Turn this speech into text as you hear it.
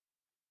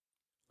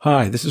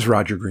Hi, this is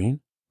Roger Green,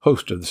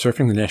 host of the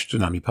Surfing the NASH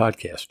Tsunami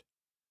podcast.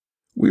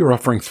 We are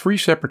offering 3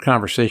 separate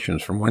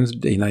conversations from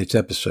Wednesday night's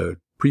episode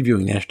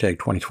previewing NASHTAG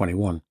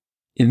 2021.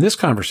 In this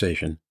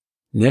conversation,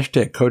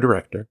 NASHTAG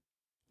co-director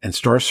and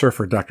star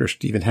surfer Dr.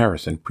 Stephen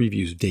Harrison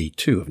previews Day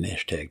 2 of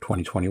NASHTAG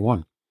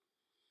 2021.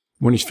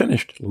 When he's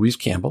finished, Louise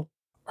Campbell,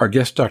 our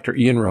guest Dr.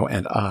 Ian Rowe,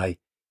 and I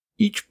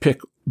each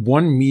pick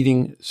one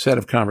meeting, set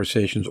of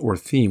conversations, or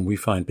theme we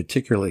find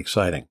particularly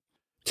exciting.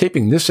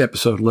 Taping this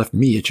episode left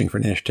me itching for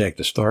NASHTAG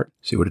to start.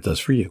 See what it does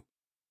for you.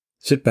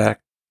 Sit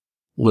back,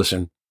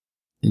 listen,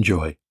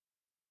 enjoy,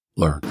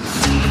 learn.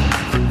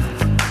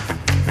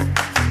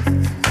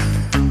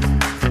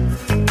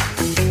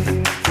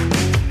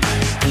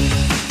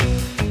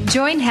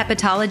 Join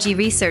hepatology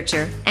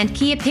researcher and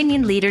key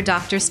opinion leader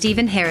Dr.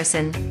 Stephen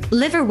Harrison,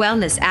 liver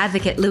wellness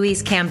advocate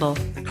Louise Campbell,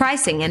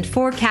 pricing and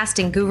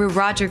forecasting guru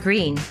Roger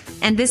Green,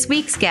 and this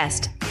week's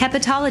guest,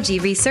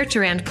 hepatology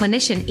researcher and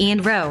clinician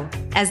Ian Rowe,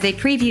 as they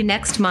preview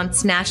next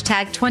month's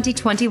NASHTAG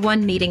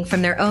 2021 meeting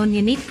from their own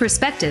unique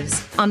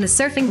perspectives on the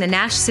Surfing the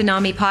NASH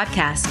Tsunami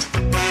podcast.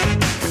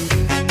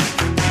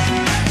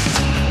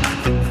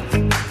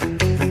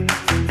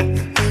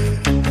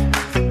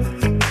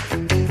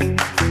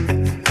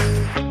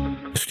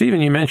 Stephen,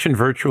 you mentioned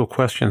virtual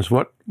questions.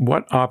 What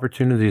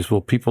opportunities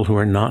will people who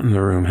are not in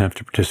the room have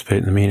to participate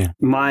in the meeting?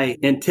 My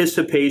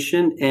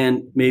anticipation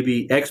and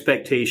maybe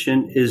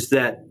expectation is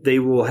that they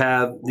will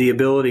have the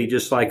ability,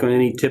 just like on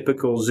any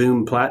typical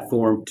Zoom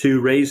platform, to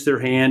raise their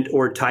hand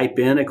or type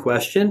in a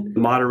question.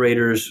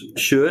 Moderators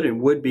should and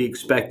would be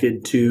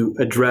expected to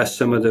address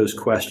some of those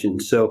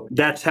questions. So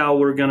that's how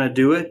we're going to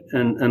do it.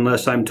 And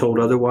unless I'm told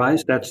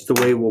otherwise, that's the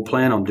way we'll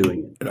plan on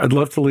doing it. I'd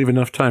love to leave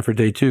enough time for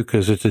Day 2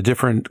 because it's a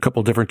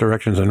couple different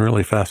directions and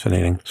really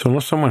fascinating. So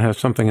unless someone has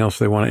something else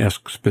they want to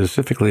ask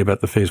specifically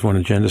about the Phase 1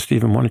 agenda,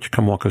 Stephen, why don't you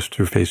come walk us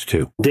through Phase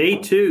 2? Day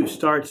 2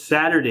 starts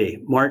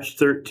Saturday, March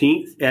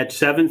 13th at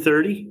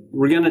 7:30.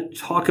 We're going to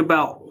talk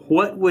about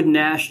what would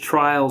NASH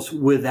trials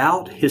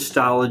without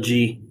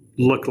histology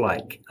look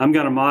like. I'm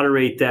going to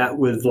moderate that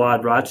with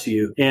Vlad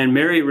Ratsiu, and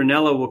Mary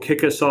Ranella will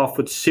kick us off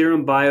with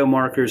serum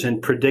biomarkers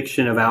and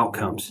prediction of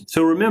outcomes.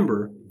 So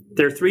remember,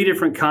 there are 3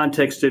 different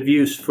contexts of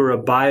use for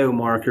a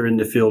biomarker in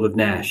the field of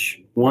NASH.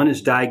 One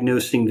is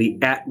diagnosing the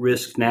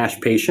at-risk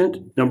NASH patient.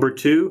 Number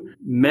 2,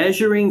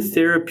 measuring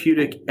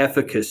therapeutic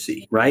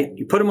efficacy, right?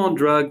 You put them on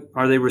drug.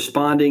 Are they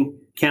responding?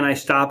 Can I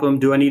stop them?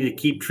 Do I need to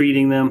keep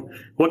treating them?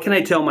 What can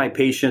I tell my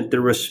patient the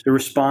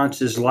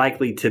response is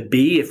likely to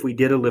be if we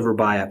did a liver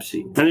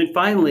biopsy? And then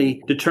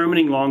finally,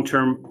 determining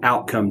long-term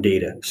outcome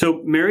data.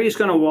 So Mary is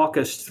going to walk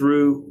us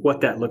through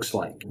what that looks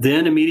like.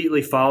 Then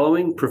immediately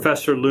following,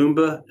 Professor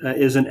Lumba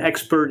is an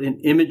expert in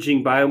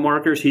imaging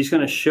biomarkers. He's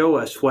going to show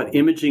us what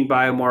imaging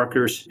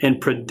biomarkers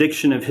and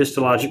prediction of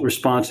histologic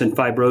response and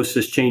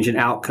fibrosis change in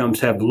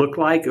outcomes have looked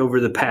like over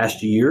the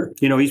past year.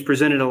 You know, he's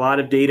presented a lot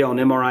of data on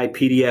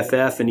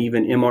MRI-PDFF and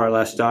even MR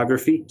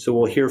elastography. So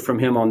we'll hear from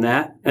him on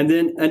that. And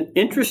then an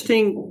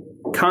interesting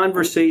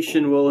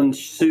conversation will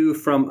ensue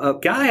from a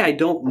guy I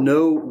don't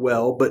know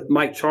well, but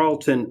Mike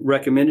Charlton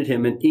recommended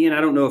him. And Ian,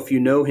 I don't know if you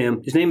know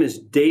him. His name is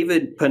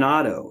David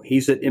Pinato.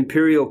 He's at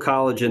Imperial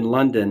College in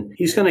London.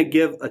 He's going to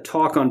give a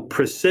talk on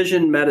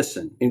precision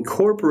medicine,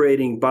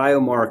 incorporating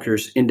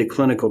biomarkers into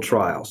clinical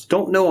trials.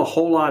 Don't know a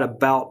whole lot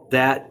about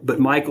that, but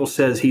Michael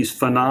says he's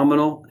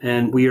phenomenal,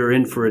 and we are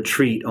in for a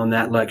treat on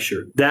that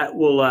lecture. That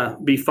will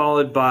be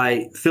followed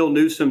by Phil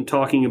Newsom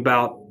talking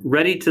about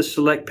ready to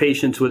select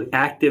patients with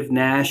active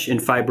NASH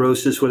and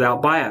fibrosis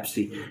without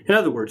biopsy. In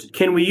other words,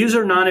 can we use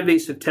our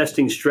non-invasive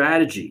testing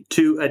strategy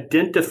to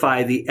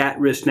identify the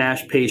at-risk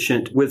NASH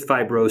patient with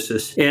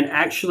fibrosis and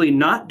actually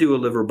not do a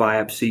liver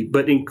biopsy,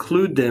 but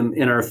include them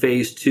in our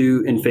Phase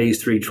 2 and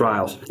Phase 3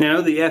 trials? Now, I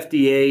know the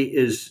FDA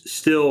is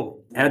still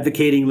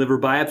advocating liver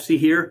biopsy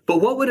here,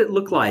 but what would it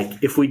look like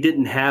if we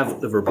didn't have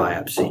liver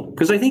biopsy?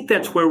 Because I think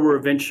that's where we're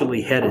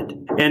eventually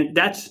headed. And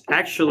that's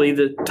actually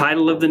the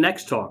title of the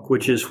next talk,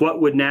 which is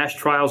what would NASH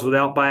trials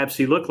without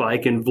biopsy look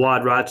like? And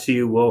Vlad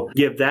Ratsiu will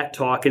give that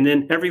talk. And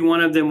then every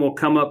one of them will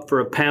come up for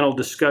a panel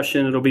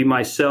discussion. It'll be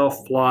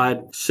myself,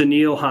 Vlad,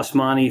 Sunil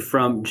Hasmani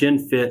from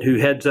GenFit, who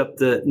heads up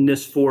the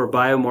NIS4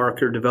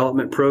 biomarker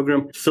development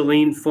program,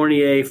 Celine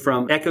Fournier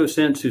from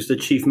EchoSense, who's the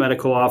chief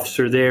medical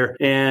officer there,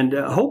 and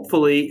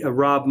hopefully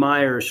Rob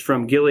Myers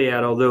from Gilead,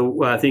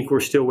 although I think we're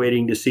still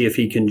waiting to see if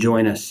he can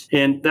join us.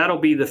 And that'll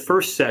be the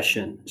first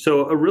session.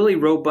 So a really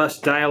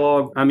robust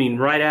dialogue,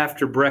 right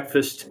after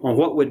breakfast on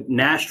what would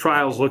NASH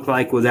trials look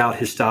like without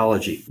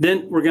histology.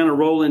 Then we're going to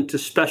roll into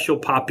special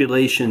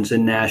populations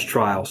in NASH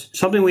trials,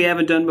 something we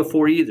haven't done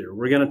before either.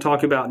 We're going to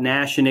talk about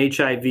NASH and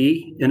HIV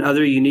and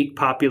other unique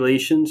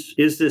populations.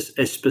 Is this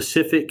a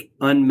specific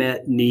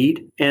unmet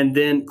need? And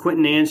then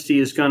Quentin Anstey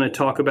is going to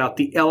talk about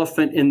the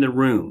elephant in the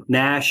room,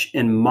 NASH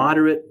and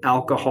moderate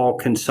alcohol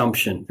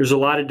consumption. There's a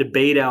lot of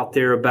debate out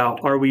there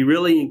about, are we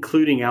really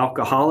including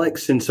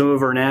alcoholics in some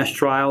of our NASH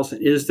trials?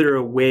 Is there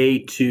a way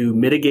to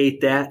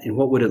mitigate that, and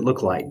what would it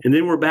look like? And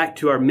then we're back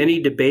to our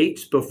mini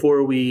debates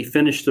before we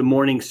finish the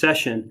morning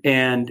session,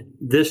 and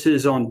this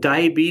is on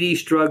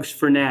diabetes drugs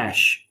for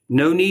NASH.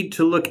 No need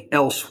to look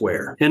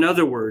elsewhere. In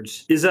other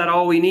words, is that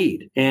all we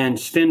need? And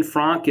Sven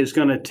Frank is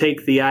going to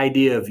take the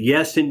idea of,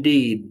 yes,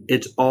 indeed,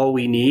 it's all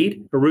we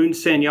need. Arun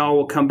Sanyal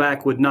will come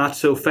back with not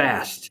so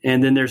fast.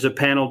 And then there's a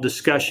panel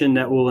discussion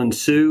that will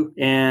ensue.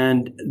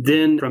 And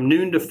then from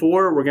noon to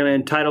 4, we're going to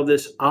entitle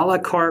this a la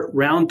carte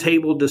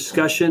roundtable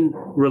discussion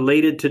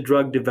related to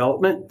drug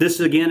development. This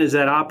again is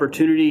that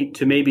opportunity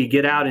to maybe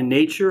get out in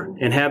nature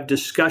and have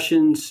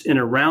discussions in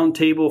a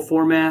roundtable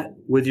format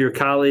with your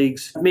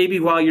colleagues, maybe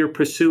while you're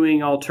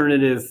pursuing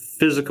alternative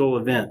physical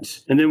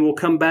events. And then we'll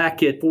come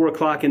back at 4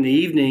 o'clock in the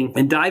evening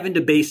and dive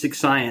into basic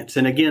science.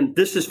 And again,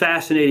 this is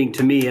fascinating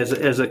to me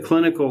as a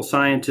clinical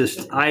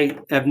scientist. I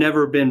have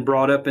never been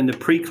brought up in the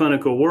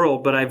preclinical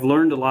world, but I've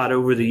learned a lot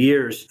over the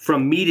years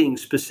from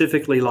meetings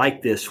specifically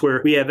like this,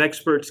 where we have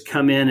experts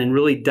come in and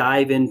really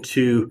dive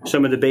into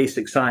some of the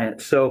basic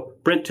science. So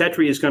Brent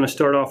Tetry is going to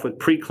start off with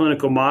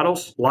preclinical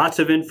models, lots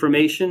of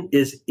information.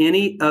 Is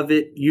any of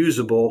it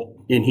usable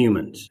in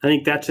humans? I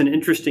think that's an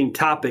interesting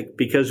topic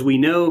because we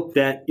know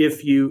that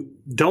if you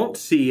don't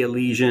see a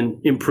lesion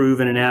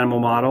improve in an animal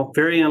model,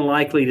 very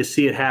unlikely to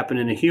see it happen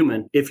in a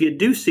human. If you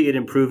do see it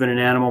improve in an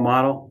animal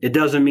model, it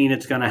doesn't mean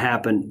it's going to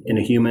happen in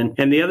a human.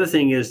 And the other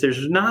thing is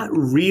there's not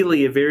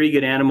really a very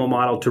good animal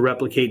model to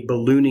replicate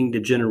ballooning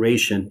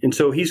degeneration. And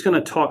so he's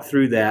going to talk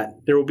through that.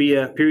 There will be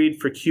a period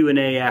for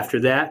Q&A after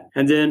that.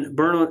 And then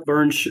Bernd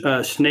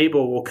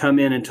Schnabel will come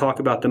in and talk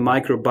about the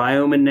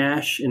microbiome in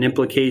NASH and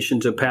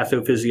implications of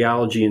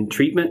pathophysiology and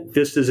treatment.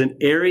 This is an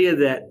area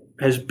that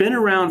has been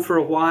around for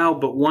a while,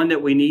 but one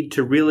that we need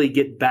to really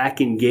get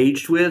back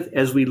engaged with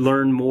as we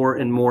learn more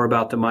and more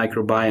about the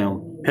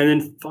microbiome. And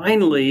then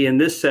finally, in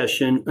this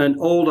session, an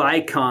old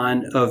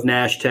icon of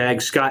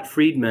NASH-TAG, Scott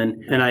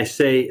Friedman. And I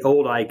say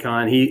old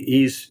icon,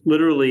 he's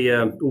literally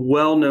a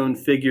well-known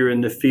figure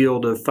in the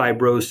field of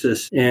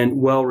fibrosis and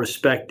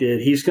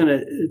well-respected. He's going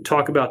to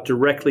talk about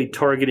directly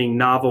targeting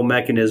novel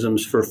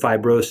mechanisms for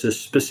fibrosis,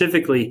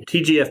 specifically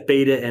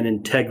TGF-beta and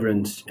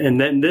integrins.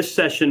 And then this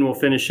session will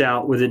finish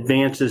out with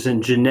advances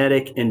in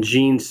genetic and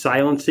gene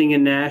silencing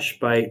in NASH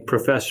by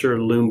Professor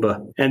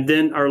Lumba. And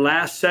then our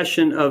last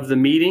session of the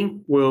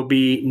meeting will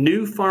be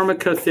new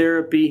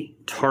pharmacotherapy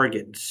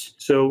targets.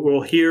 So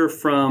we'll hear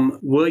from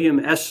William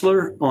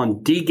Essler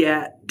on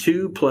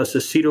DGAT2 plus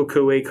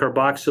acetyl-CoA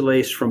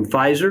carboxylase from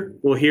Pfizer.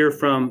 We'll hear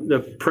from the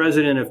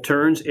president of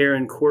Terns,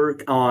 Aaron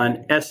Quirk,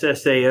 on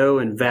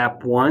SSAO and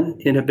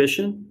VAP1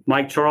 inhibition.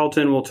 Mike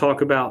Charlton will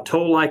talk about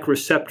toll-like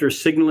receptor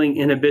signaling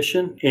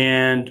inhibition.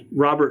 And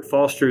Robert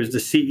Foster is the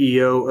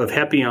CEO of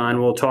Hepion.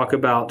 Will talk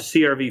about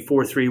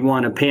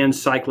CRV431, a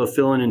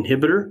pan-cyclophilin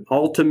inhibitor.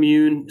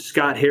 Altimmune,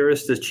 Scott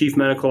Harris, the chief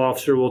medical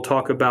officer, will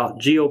talk about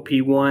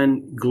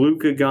GLP-1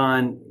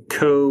 glucagon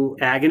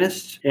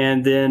co-agonists.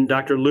 And then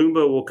Dr.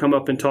 Lumba will come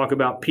up and talk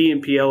about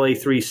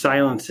PNPLA3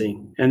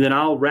 silencing. And then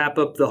I'll wrap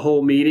up the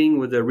whole meeting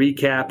with a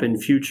recap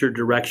and future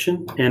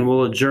direction. And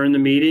we'll adjourn the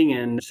meeting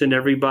and send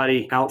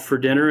everybody out for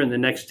dinner and the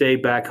next day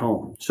back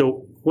home.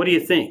 So what do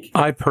you think?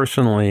 I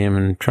personally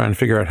am trying to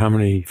figure out how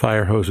many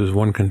fire hoses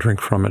one can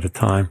drink from at a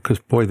time, because,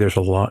 boy, there's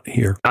a lot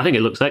here. I think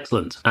it looks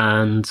excellent.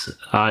 And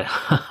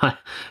I,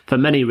 for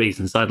many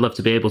reasons, I'd love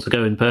to be able to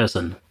go in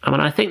person. I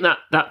mean, I think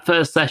that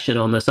first session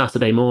on the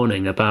Saturday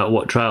morning about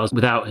what trials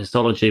without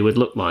histology would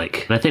look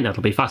like, I think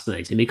that'll be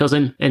fascinating, because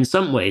in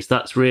some ways,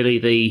 that's really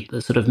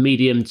the sort of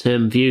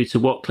medium-term view to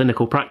what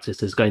clinical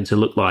practice is going to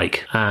look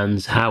like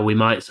and how we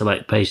might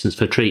select patients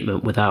for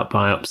treatment without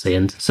biopsy.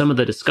 And some of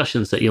the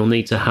discussions that you'll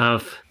need to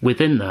have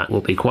within that will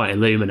be quite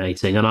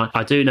illuminating. And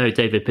I do know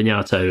David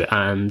Pignato,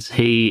 and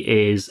he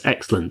is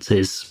excellent.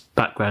 His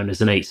background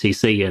as an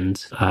HCC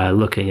and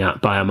looking at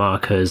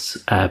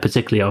biomarkers,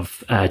 particularly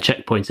of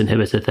checkpoint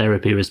inhibitor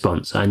therapy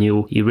response. And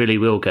you really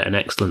will get an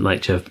excellent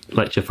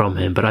lecture from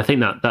him. But I think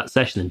that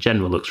session in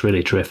general looks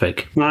really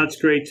terrific. Well, that's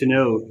great to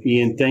know,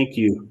 Ian. Thank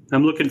you.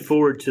 I'm looking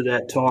forward to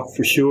that talk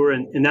for sure.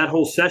 And that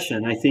whole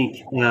session, I think,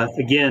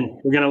 again,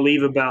 we're going to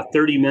leave about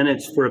 30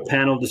 minutes for a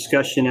panel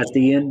discussion at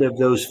the end of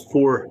those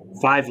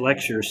 4-5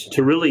 lectures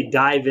to really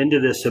dive into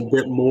this a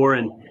bit more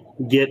and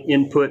get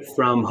input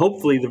from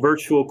hopefully the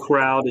virtual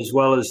crowd as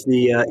well as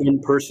the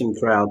in-person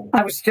crowd.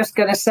 I was just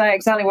going to say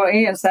exactly what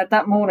Ian said.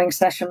 That morning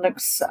session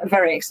looks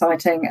very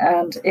exciting,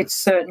 and it's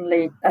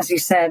certainly, as he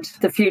said,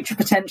 the future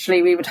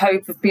potentially we would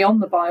hope of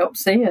beyond the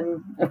biopsy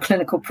and a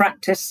clinical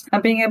practice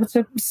and being able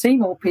to see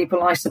more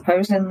people, I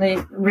suppose, in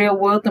the real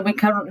world than we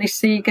currently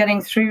see getting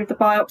through the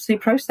biopsy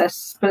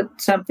process. But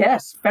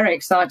yes, very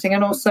exciting.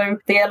 And also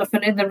the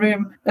elephant in the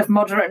room of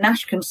moderate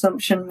NASH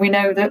consumption. We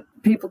know that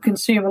people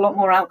consume a lot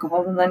more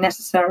alcohol than they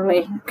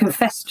necessarily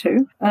confess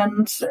to,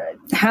 and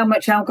how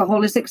much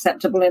alcohol is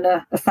acceptable in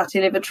a fatty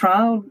liver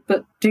trial.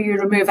 But do you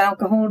remove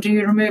alcohol? Do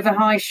you remove a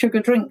high sugar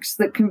drinks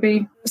that can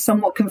be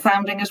somewhat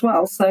confounding as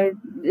well? So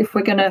if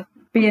we're going to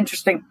be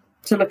interesting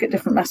to look at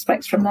different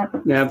aspects from that.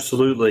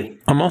 Absolutely.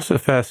 I'm also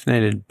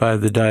fascinated by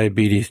the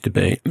diabetes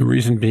debate. The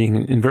reason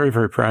being, in very,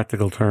 very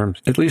practical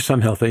terms, at least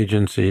some health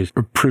agencies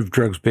approve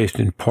drugs based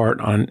in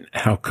part on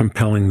how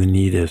compelling the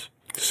need is.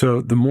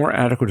 So the more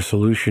adequate a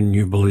solution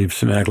you believe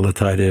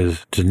semaglutide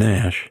is to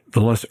NASH,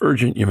 the less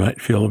urgent you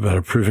might feel about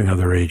approving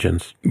other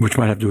agents, which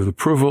might have to do with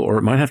approval or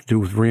it might have to do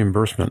with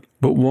reimbursement.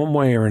 But one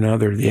way or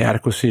another, the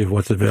adequacy of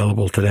what's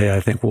available today, I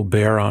think, will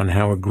bear on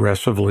how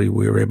aggressively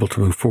we are able to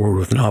move forward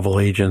with novel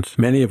agents,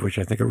 many of which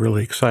I think are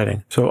really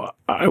exciting. So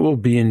I will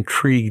be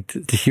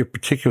intrigued to hear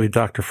particularly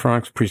Dr.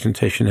 Frank's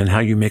presentation and how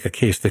you make a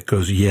case that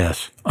goes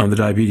yes on the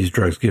diabetes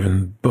drugs,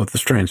 given both the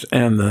strengths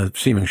and the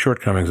seeming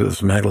shortcomings of the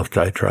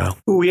semaglutide trial.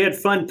 We had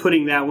fun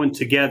putting that one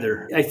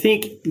together. I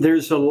think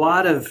there's a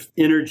lot of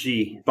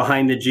energy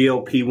behind the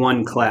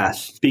GLP-1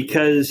 class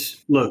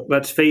because, look,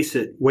 let's face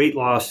it, weight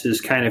loss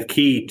is kind of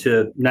key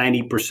to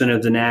 90%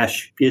 of the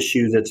NASH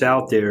issue that's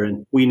out there.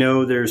 And we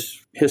know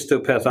there's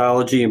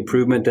histopathology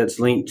improvement that's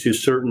linked to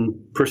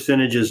certain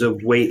percentages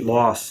of weight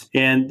loss.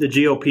 And the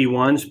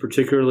GLP-1s,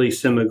 particularly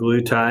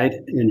semaglutide,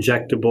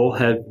 injectable,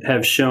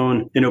 have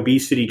shown in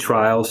obesity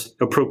trials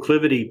a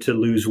proclivity to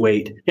lose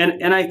weight.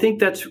 And I think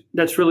that's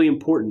really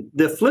important.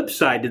 The flip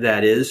side to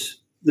that is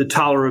the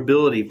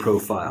tolerability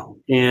profile.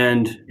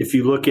 And if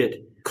you look at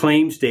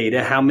claims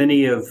data, how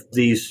many of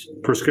these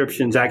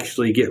prescriptions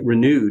actually get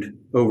renewed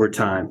over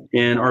time?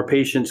 And are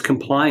patients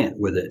compliant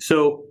with it?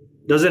 So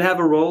does it have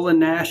a role in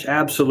NASH?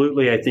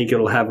 Absolutely, I think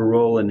it'll have a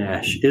role in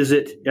NASH. Is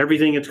it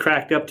everything it's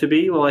cracked up to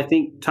be? Well, I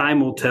think time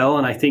will tell,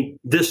 and I think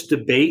this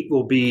debate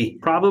will be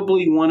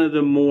probably one of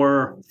the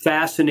more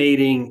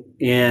fascinating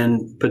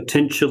and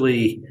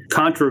potentially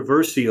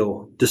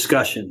controversial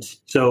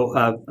discussions. So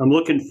I'm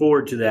looking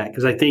forward to that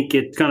because I think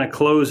it's going to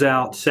close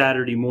out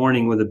Saturday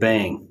morning with a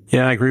bang.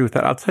 Yeah, I agree with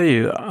that. I'll tell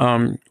you,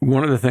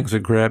 one of the things that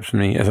grabs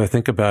me as I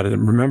think about it,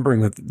 and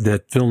remembering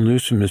that Phil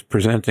Newsom is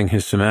presenting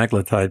his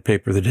semaglutide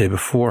paper the day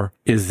before,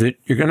 is that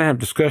you're going to have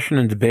discussion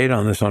and debate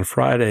on this on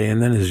Friday, and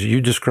then as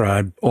you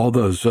described, all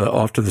those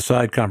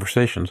off-to-the-side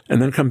conversations,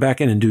 and then come back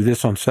in and do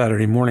this on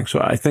Saturday morning. So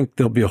I think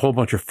there'll be a whole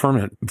bunch of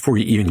ferment before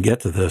you even get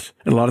to this.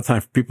 And a lot of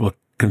time for people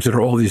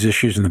consider all these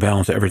issues in the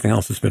balance of everything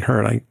else that's been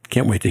heard. I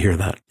can't wait to hear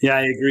that. Yeah,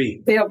 I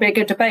agree. It'll be a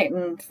good debate.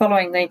 And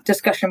following the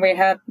discussion we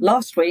had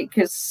last week,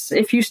 is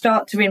if you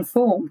start to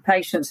inform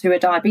patients who are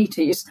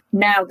diabetes,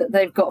 now that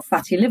they've got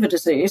fatty liver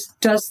disease,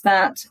 does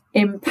that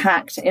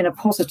impact in a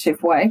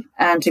positive way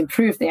and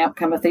improve the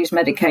outcome of these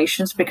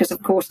medications? Because,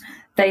 of course,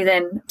 they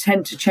then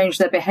tend to change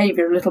their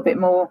behaviour a little bit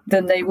more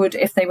than they would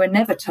if they were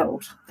never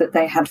told that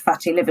they had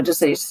fatty liver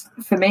disease.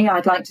 For me,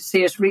 I'd like to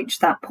see us reach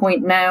that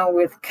point now,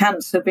 with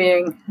cancer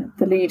being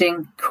the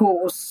leading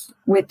cause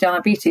with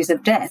diabetes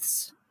of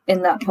deaths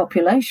in that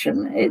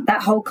population,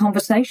 that whole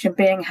conversation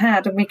being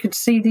had, and we could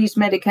see these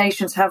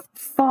medications have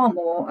far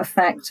more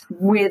effect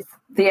with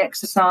the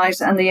exercise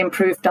and the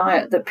improved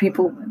diet that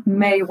people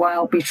may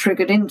well be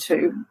triggered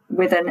into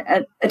with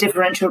a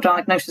differential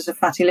diagnosis of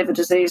fatty liver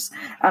disease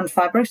and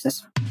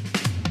fibrosis.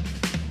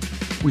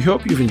 We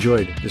hope you've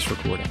enjoyed this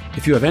recording.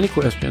 If you have any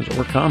questions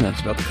or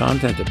comments about the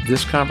content of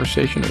this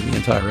conversation or the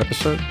entire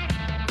episode,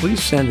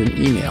 please send an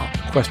email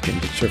to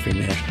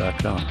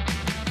questions@surfingnash.com.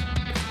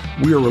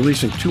 We are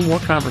releasing 2 more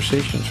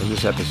conversations from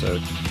this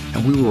episode,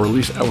 and we will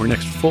release our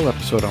next full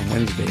episode on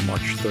Wednesday,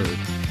 March 3rd.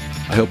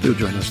 I hope you'll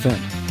join us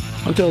then.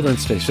 Until then,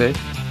 stay safe,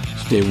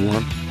 stay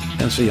warm,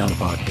 and see you on the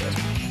podcast.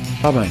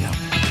 Bye-bye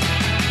now.